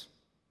 Look at this.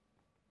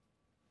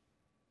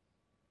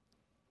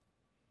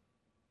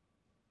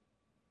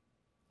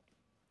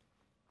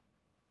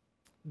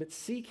 But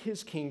seek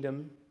his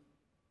kingdom,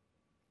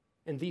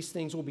 and these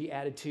things will be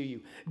added to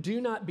you.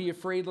 Do not be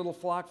afraid, little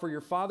flock, for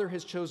your Father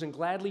has chosen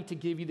gladly to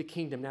give you the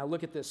kingdom. Now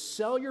look at this.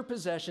 Sell your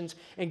possessions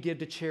and give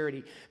to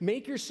charity.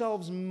 Make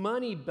yourselves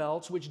money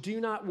belts which do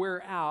not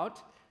wear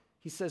out.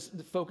 He says,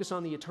 focus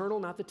on the eternal,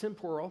 not the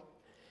temporal.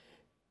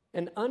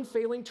 An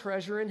unfailing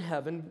treasure in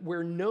heaven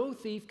where no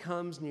thief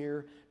comes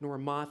near nor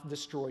moth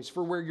destroys.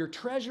 For where your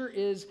treasure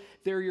is,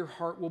 there your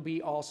heart will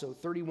be also.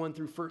 31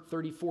 through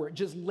 34. It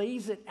just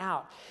lays it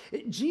out.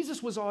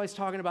 Jesus was always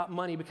talking about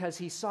money because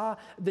he saw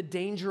the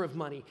danger of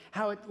money,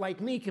 how it,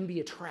 like me, can be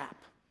a trap.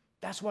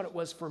 That's what it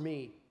was for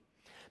me.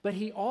 But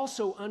he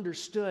also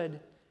understood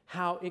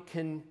how it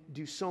can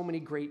do so many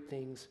great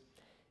things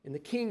in the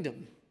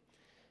kingdom.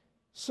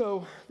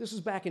 So this was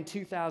back in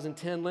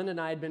 2010. Linda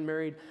and I had been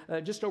married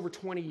just over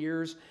 20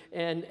 years.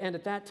 And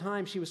at that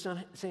time, she was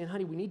saying,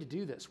 honey, we need to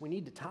do this. We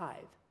need to tithe.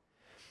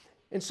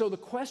 And so the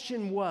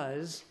question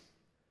was,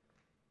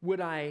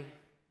 would I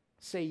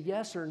say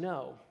yes or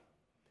no?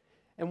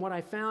 And what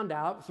I found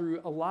out through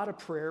a lot of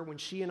prayer, when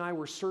she and I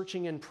were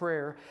searching in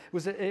prayer,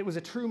 was that it was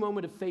a true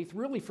moment of faith,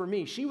 really for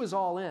me. She was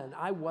all in.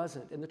 I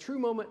wasn't. And the true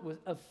moment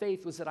of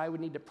faith was that I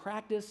would need to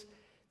practice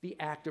the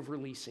act of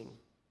releasing.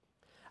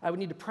 I would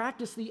need to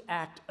practice the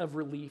act of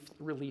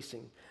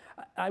releasing.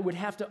 I would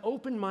have to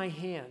open my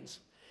hands.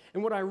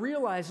 And what I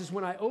realized is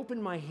when I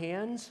opened my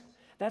hands,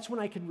 that's when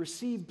I could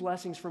receive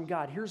blessings from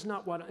God. Here's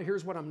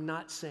what I'm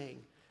not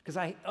saying. Because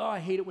I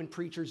hate it when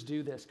preachers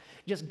do this.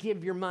 Just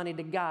give your money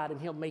to God and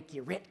he'll make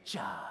you rich.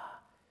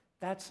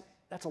 That's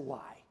a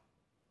lie.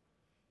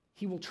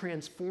 He will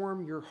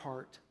transform your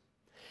heart.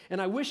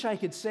 And I wish I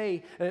could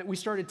say we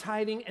started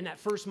tithing and that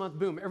first month,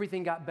 boom,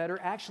 everything got better.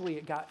 Actually,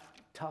 it got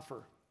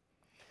tougher.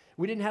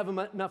 We didn't have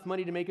enough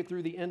money to make it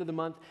through the end of the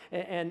month.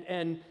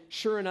 And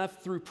sure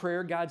enough, through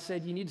prayer, God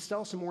said, you need to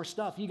sell some more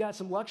stuff. You got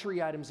some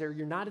luxury items there.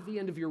 You're not at the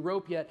end of your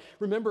rope yet.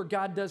 Remember,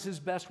 God does his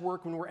best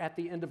work when we're at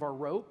the end of our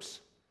ropes,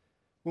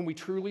 when we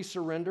truly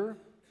surrender.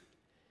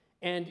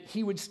 And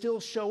he would still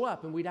show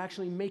up, and we'd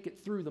actually make it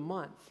through the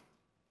month.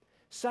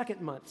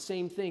 Second month,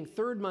 same thing.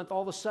 Third month,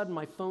 all of a sudden,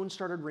 my phone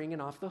started ringing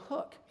off the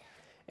hook.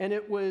 And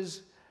it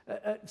was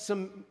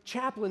some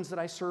chaplains that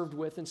I served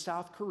with in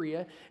South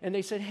Korea, and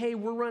they said, hey,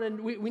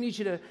 we need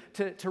you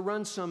to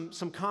run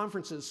some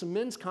conferences, some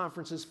men's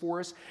conferences for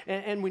us,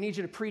 and we need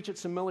you to preach at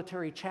some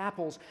military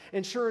chapels.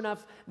 And sure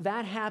enough,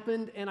 that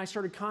happened, and I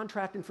started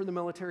contracting for the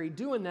military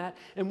doing that,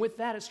 and with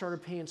that, it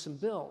started paying some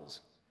bills.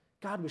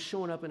 God was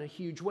showing up in a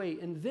huge way.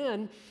 And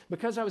then,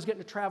 because I was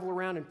getting to travel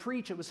around and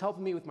preach, it was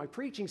helping me with my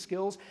preaching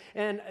skills.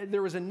 And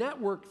there was a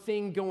network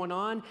thing going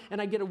on,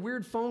 and I get a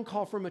weird phone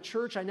call from a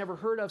church I never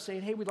heard of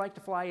saying, hey, we'd like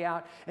to fly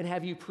out and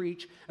have you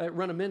preach,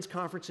 run a men's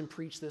conference and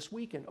preach this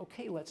weekend.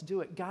 Okay, let's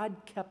do it. God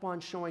kept on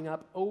showing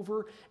up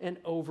over and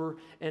over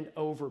and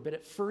over. But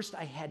at first,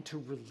 I had to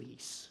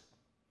release.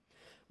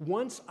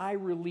 Once I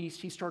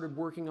released, he started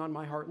working on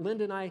my heart.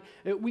 Linda and I,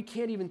 we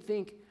can't even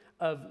think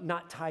of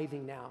not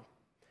tithing now.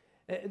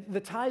 The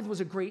tithe was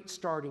a great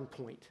starting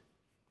point.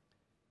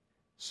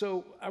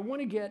 So I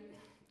want to get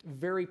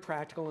very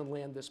practical and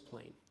land this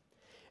plane.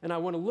 And I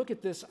want to look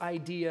at this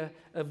idea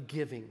of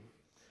giving.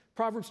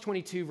 Proverbs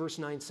 22, verse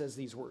 9 says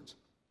these words.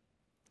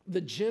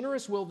 The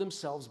generous will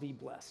themselves be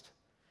blessed.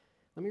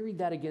 Let me read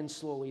that again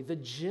slowly. The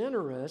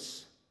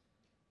generous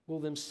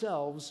will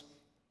themselves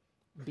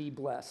be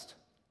blessed.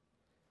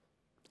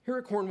 Here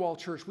at Cornwall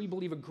Church, we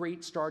believe a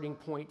great starting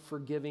point for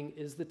giving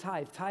is the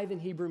tithe. Tithe in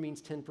Hebrew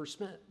means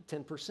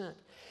 10%.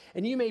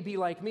 And you may be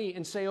like me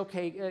and say,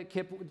 okay,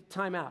 Kip,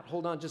 time out.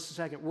 Hold on just a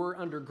second. We're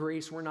under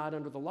grace. We're not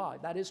under the law.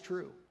 That is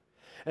true.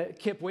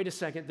 Kip, wait a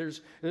second.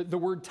 The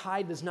word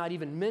tithe is not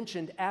even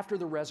mentioned after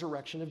the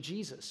resurrection of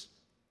Jesus.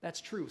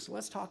 That's true. So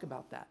let's talk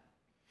about that.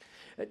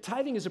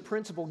 Tithing is a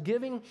principle.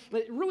 Giving,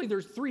 really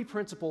there's three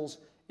principles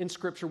in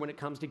Scripture when it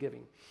comes to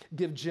giving.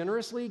 Give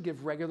generously,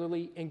 give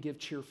regularly, and give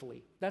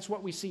cheerfully. That's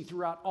what we see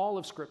throughout all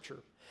of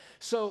Scripture.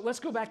 So let's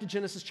go back to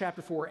Genesis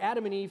chapter 4.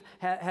 Adam and Eve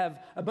have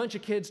a bunch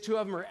of kids. Two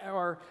of them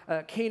are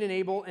Cain and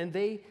Abel, and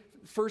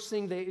first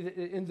thing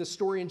in the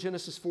story in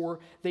Genesis 4,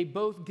 they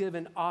both give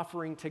an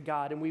offering to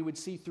God. And we would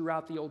see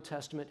throughout the Old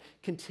Testament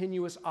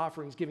continuous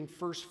offerings, giving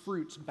first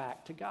fruits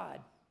back to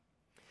God.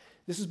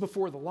 This is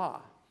before the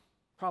law,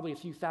 probably a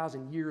few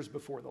thousand years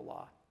before the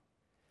law.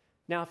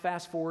 Now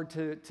fast forward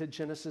to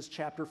Genesis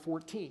chapter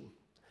 14.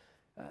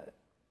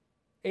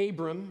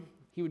 Abram,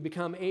 he would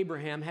become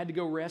Abraham, had to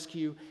go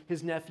rescue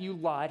his nephew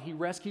Lot. He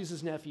rescues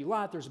his nephew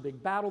Lot. There's a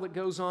big battle that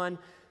goes on.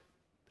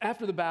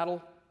 After the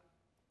battle,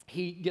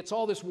 he gets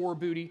all this war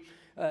booty.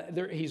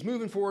 He's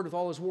moving forward with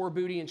all his war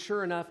booty, and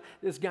sure enough,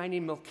 this guy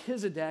named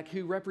Melchizedek,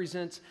 who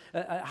represents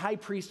a high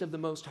priest of the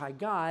Most High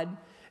God,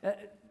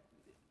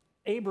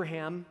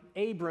 Abram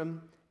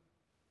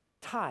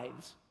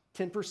tithes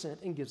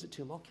 10% and gives it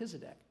to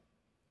Melchizedek.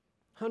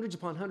 Hundreds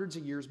upon hundreds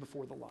of years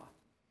before the law.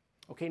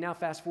 Okay, now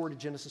fast forward to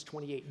Genesis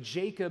 28.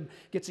 Jacob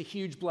gets a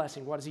huge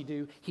blessing. What does he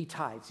do? He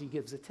tithes. He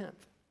gives a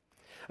tenth.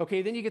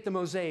 Okay, then you get the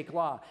Mosaic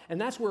Law,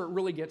 and that's where it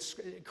really gets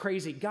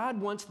crazy.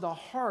 God wants the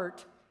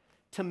heart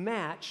to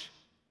match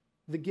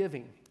the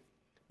giving,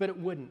 but it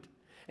wouldn't.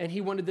 And he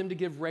wanted them to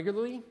give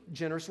regularly,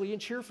 generously, and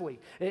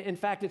cheerfully. In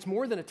fact, it's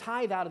more than a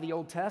tithe out of the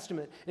Old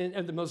Testament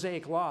and the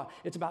Mosaic Law.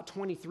 It's about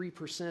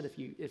 23%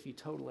 if you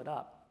total it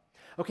up.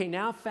 Okay,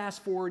 now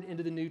fast forward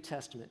into the New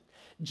Testament.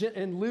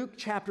 In Luke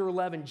chapter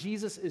 11,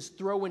 Jesus is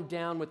throwing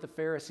down with the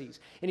Pharisees.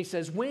 And he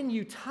says, when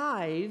you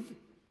tithe,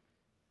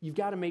 you've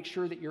got to make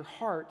sure that your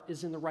heart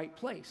is in the right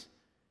place.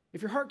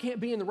 If your heart can't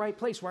be in the right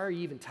place, why are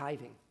you even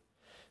tithing?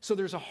 So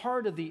there's a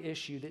heart of the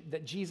issue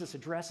that Jesus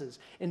addresses,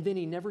 and then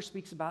he never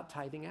speaks about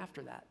tithing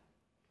after that.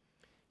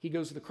 He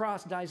goes to the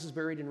cross, dies, is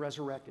buried, and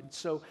resurrected.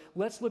 So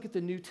let's look at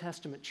the New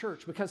Testament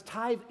church, because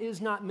tithe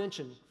is not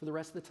mentioned for the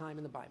rest of the time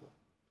in the Bible.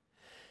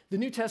 The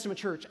New Testament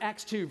church,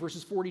 Acts 2,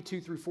 verses 42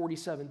 through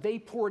 47, they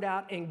poured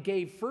out and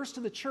gave first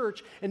to the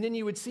church, and then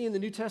you would see in the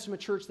New Testament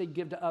church they'd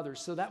give to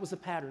others. So that was the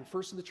pattern,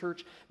 first to the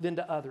church, then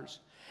to others.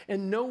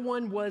 And no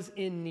one was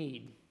in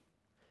need.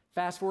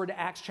 Fast forward to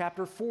Acts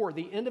chapter 4,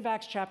 the end of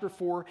Acts chapter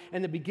 4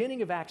 and the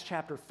beginning of Acts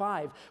chapter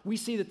 5, we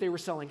see that they were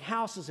selling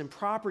houses and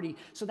property,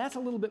 so that's a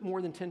little bit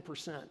more than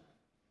 10%.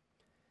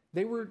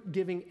 They were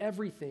giving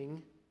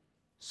everything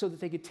so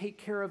that they could take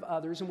care of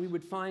others, and we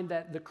would find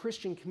that the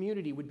Christian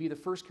community would be the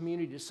first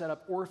community to set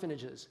up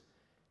orphanages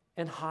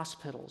and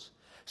hospitals.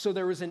 So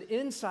there was an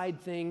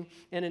inside thing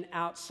and an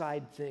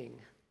outside thing.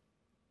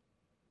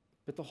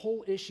 But the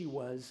whole issue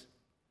was,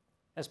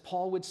 as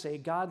Paul would say,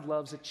 God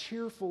loves a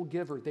cheerful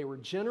giver. They were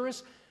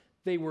generous,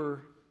 they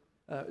were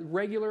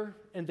regular,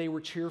 and they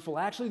were cheerful.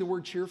 Actually, the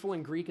word cheerful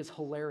in Greek is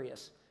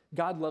hilarious.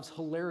 God loves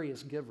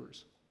hilarious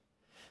givers.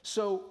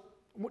 So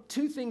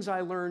two things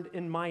I learned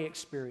in my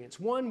experience.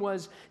 One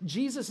was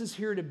Jesus is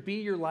here to be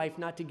your life,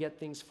 not to get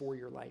things for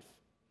your life.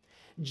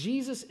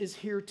 Jesus is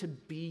here to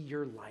be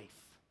your life.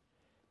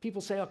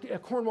 People say, okay,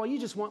 Cornwall, you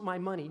just want my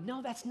money.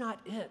 No, that's not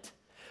it.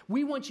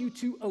 We want you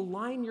to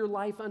align your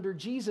life under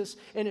Jesus,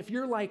 and if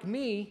you're like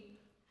me,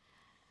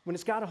 when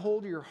it's got a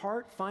hold of your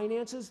heart,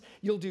 finances,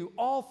 you'll do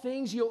all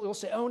things. You'll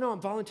say, oh no, I'm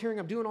volunteering,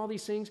 I'm doing all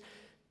these things.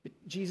 But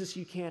Jesus,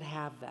 you can't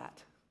have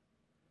that.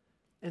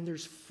 And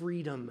there's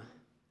freedom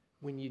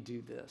when you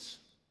do this,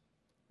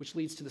 which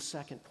leads to the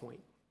second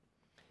point.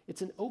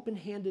 It's an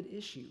open-handed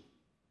issue.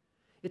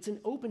 It's an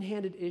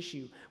open-handed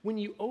issue. When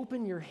you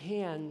open your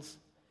hands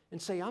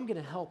and say, I'm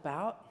going to help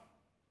out,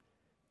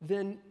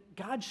 then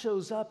God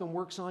shows up and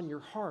works on your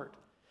heart.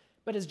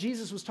 But as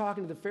Jesus was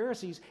talking to the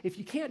Pharisees, if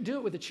you can't do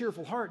it with a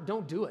cheerful heart,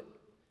 don't do it.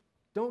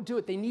 Don't do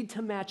it. They need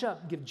to match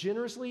up. Give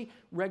generously,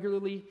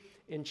 regularly,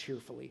 and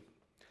cheerfully.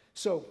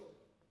 So,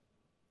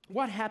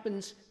 what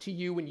happens to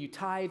you when you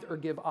tithe or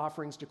give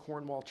offerings to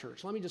Cornwall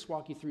Church? Let me just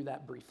walk you through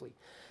that briefly.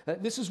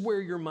 This is where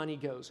your money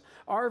goes.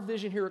 Our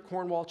vision here at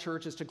Cornwall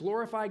Church is to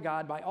glorify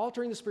God by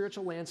altering the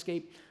spiritual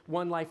landscape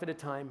one life at a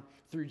time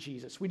through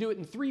Jesus. We do it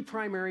in three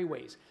primary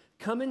ways.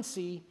 Come and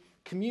see,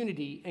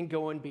 community, and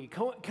go and be.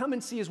 Come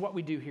and see is what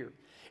we do here.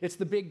 It's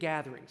the big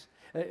gatherings.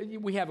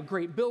 We have a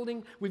great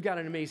building. We've got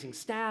an amazing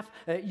staff.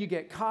 You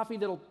get coffee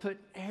that'll put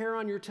hair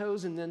on your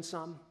toes and then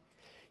some.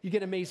 You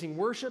get amazing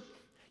worship.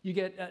 You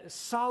get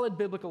solid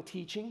biblical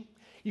teaching.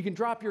 You can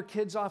drop your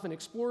kids off in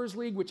Explorers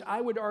League, which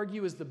I would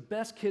argue is the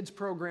best kids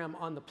program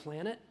on the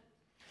planet.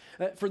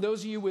 For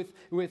those of you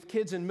with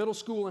kids in middle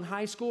school and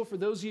high school, for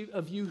those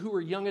of you who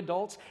are young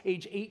adults,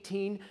 age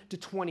 18 to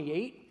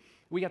 28,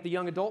 we got the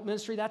young adult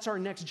ministry. That's our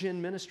next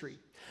gen ministry.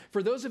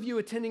 For those of you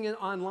attending it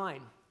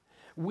online,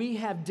 we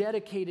have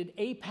dedicated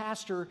a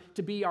pastor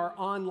to be our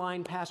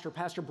online pastor,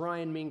 Pastor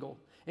Brian Mingle,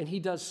 and he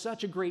does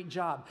such a great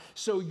job.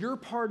 So you're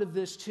part of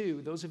this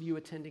too, those of you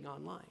attending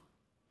online.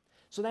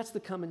 So that's the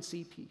come and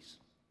see piece.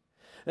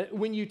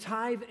 When you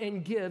tithe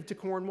and give to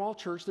Cornwall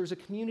Church, there's a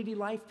community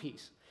life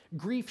piece.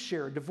 Grief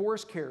share,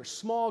 divorce care,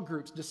 small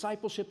groups,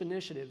 discipleship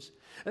initiatives,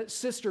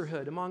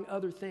 sisterhood, among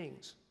other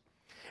things.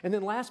 And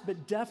then last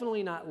but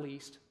definitely not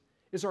least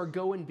is our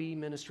Go and Be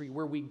ministry,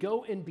 where we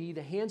go and be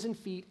the hands and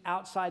feet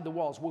outside the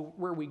walls,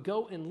 where we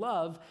go and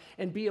love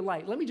and be a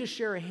light. Let me just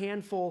share a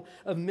handful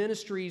of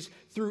ministries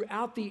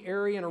throughout the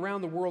area and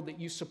around the world that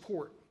you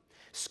support.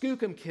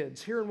 Skookum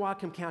Kids here in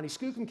Whatcom County.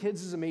 Skookum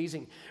Kids is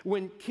amazing.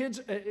 When kids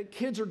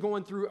are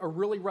going through a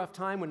really rough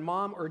time, when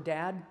mom or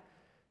dad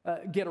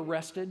get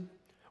arrested,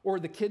 or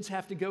the kids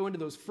have to go into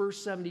those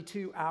first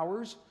 72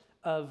 hours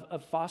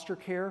of foster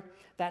care,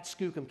 that's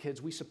Skookum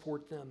Kids. We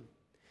support them.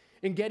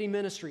 Engedi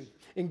Ministry.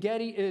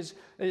 Engedi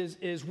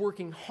is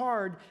working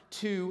hard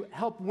to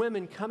help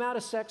women come out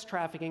of sex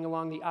trafficking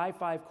along the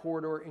I-5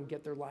 corridor and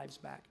get their lives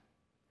back.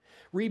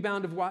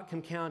 Rebound of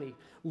Whatcom County.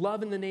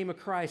 Love in the Name of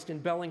Christ in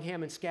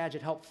Bellingham and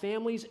Skagit help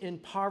families in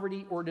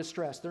poverty or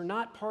distress. They're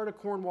not part of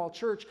Cornwall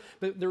Church,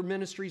 but they're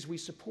ministries we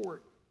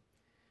support.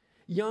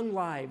 Young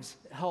Lives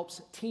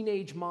helps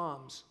teenage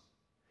moms.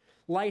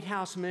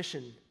 Lighthouse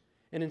Mission,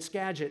 and in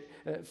Skagit,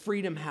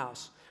 Freedom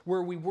House,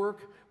 where we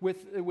work with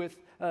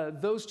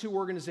those two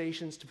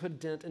organizations to put a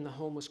dent in the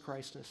homeless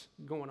crisis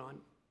going on.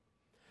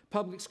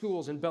 Public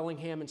schools in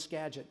Bellingham and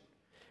Skagit.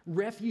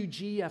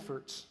 Refugee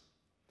efforts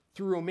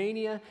through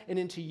Romania and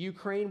into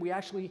Ukraine. We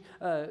actually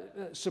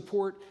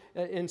support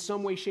in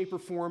some way, shape, or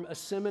form a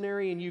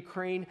seminary in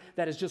Ukraine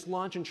that is just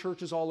launching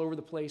churches all over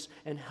the place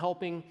and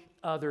helping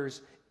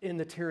others in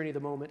the tyranny of the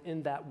moment,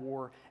 in that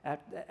war,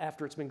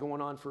 after it's been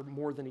going on for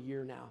more than a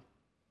year now.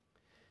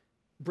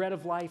 Bread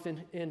of Life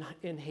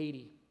in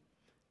Haiti.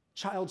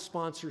 Child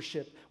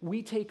sponsorship.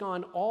 We take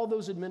on all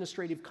those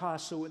administrative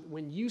costs, so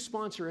when you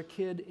sponsor a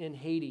kid in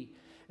Haiti,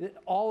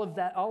 all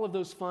of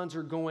those funds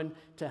are going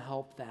to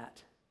help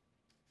that.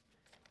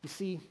 You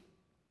see,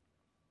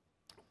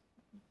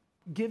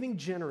 giving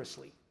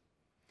generously,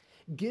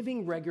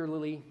 giving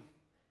regularly,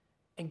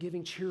 and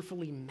giving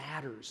cheerfully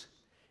matters.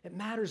 It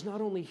matters not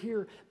only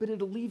here, but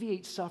it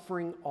alleviates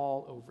suffering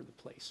all over the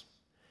place.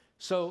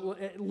 So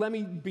let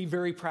me be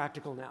very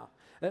practical now.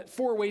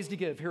 4 ways to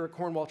give here at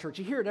Cornwall Church.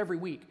 You hear it every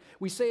week.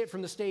 We say it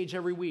from the stage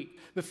every week.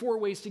 The 4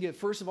 ways to give.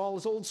 First of all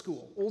is old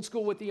school. Old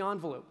school with the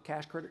envelope,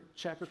 cash, credit,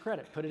 check, or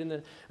credit. Put it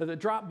in the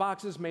drop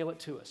boxes, mail it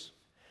to us.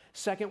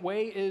 Second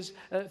way is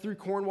through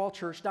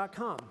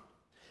cornwallchurch.com.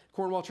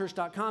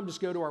 cornwallchurch.com,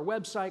 just go to our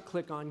website,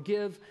 click on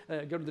Give,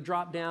 go to the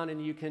drop down,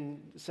 and you can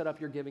set up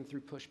your giving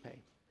through PushPay.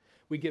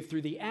 We give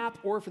through the app,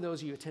 or for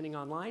those of you attending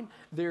online,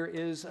 there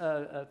is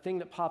a thing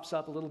that pops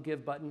up, a little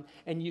give button,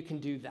 and you can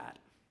do that.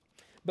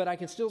 But I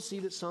can still see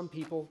that some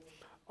people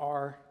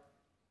are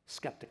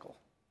skeptical.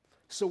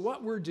 So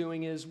what we're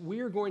doing is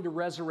we're going to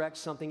resurrect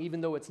something, even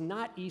though it's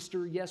not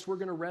Easter. Yes, we're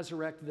going to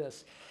resurrect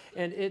this.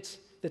 And it's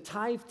the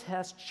Tithe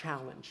Test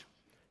Challenge,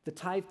 the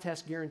Tithe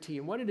Test Guarantee.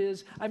 And what it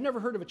is, I've never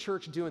heard of a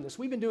church doing this.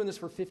 We've been doing this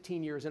for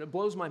 15 years, and it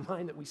blows my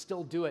mind that we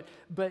still do it.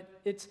 But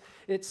it's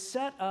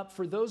set up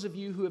for those of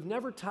you who have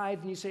never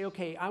tithed, and you say,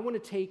 okay, I want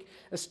to take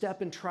a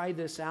step and try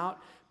this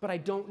out, but I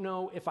don't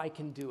know if I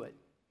can do it.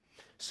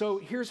 So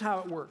here's how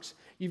it works.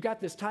 You've got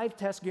this Tithe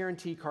Test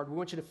Guarantee card. We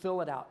want you to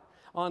fill it out.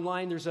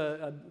 Online, there's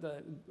a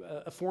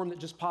form that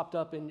just popped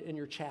up in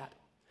your chat.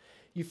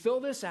 You fill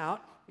this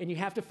out, and you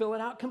have to fill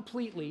it out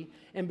completely.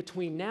 And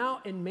between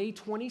now and May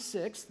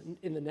 26th,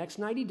 in the next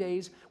 90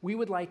 days, we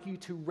would like you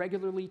to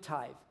regularly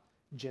tithe.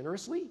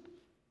 Generously,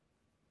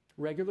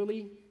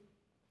 regularly,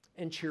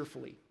 and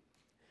cheerfully.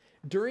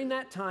 During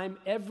that time,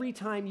 every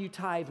time you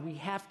tithe, we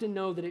have to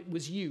know that it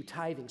was you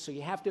tithing. So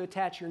you have to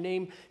attach your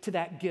name to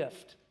that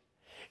gift.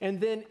 And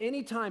then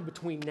anytime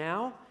between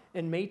now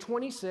and May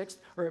 26th,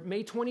 or at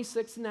May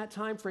 26th in that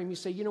time frame, you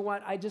say, you know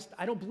what, I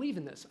don't believe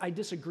in this. I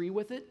disagree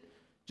with it.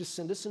 Just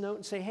send us a note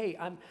and say, hey,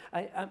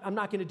 I'm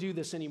not going to do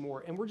this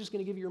anymore, and we're just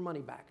going to give you your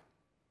money back.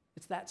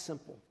 It's that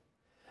simple.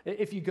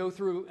 If you go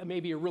through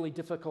maybe a really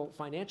difficult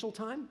financial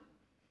time,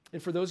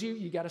 and for those of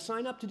you got to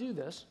sign up to do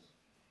this.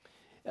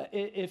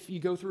 If you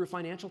go through a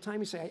financial time,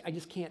 you say, I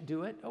just can't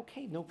do it.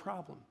 Okay, no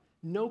problem.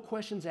 No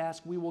questions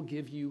asked. We will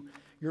give you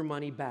your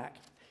money back.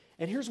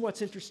 And here's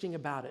what's interesting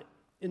about it.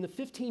 In the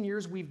 15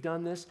 years we've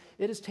done this,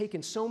 it has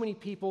taken so many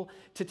people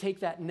to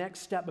take that next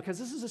step, because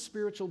this is a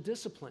spiritual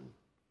discipline.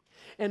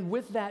 And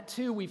with that,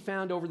 too, we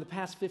found over the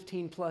past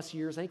 15 plus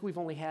years, I think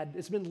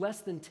it's been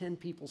less than 10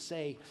 people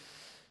say,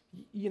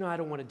 you know, I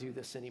don't want to do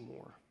this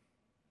anymore.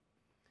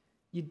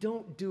 You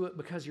don't do it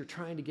because you're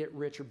trying to get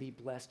rich or be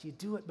blessed. You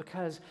do it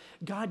because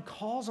God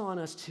calls on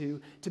us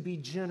to be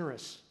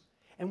generous.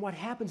 And what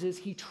happens is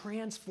he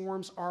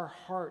transforms our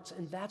hearts,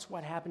 and that's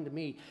what happened to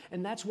me.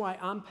 And that's why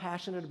I'm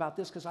passionate about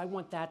this, because I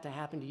want that to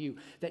happen to you,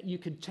 that you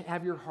could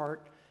have your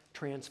heart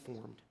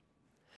transformed.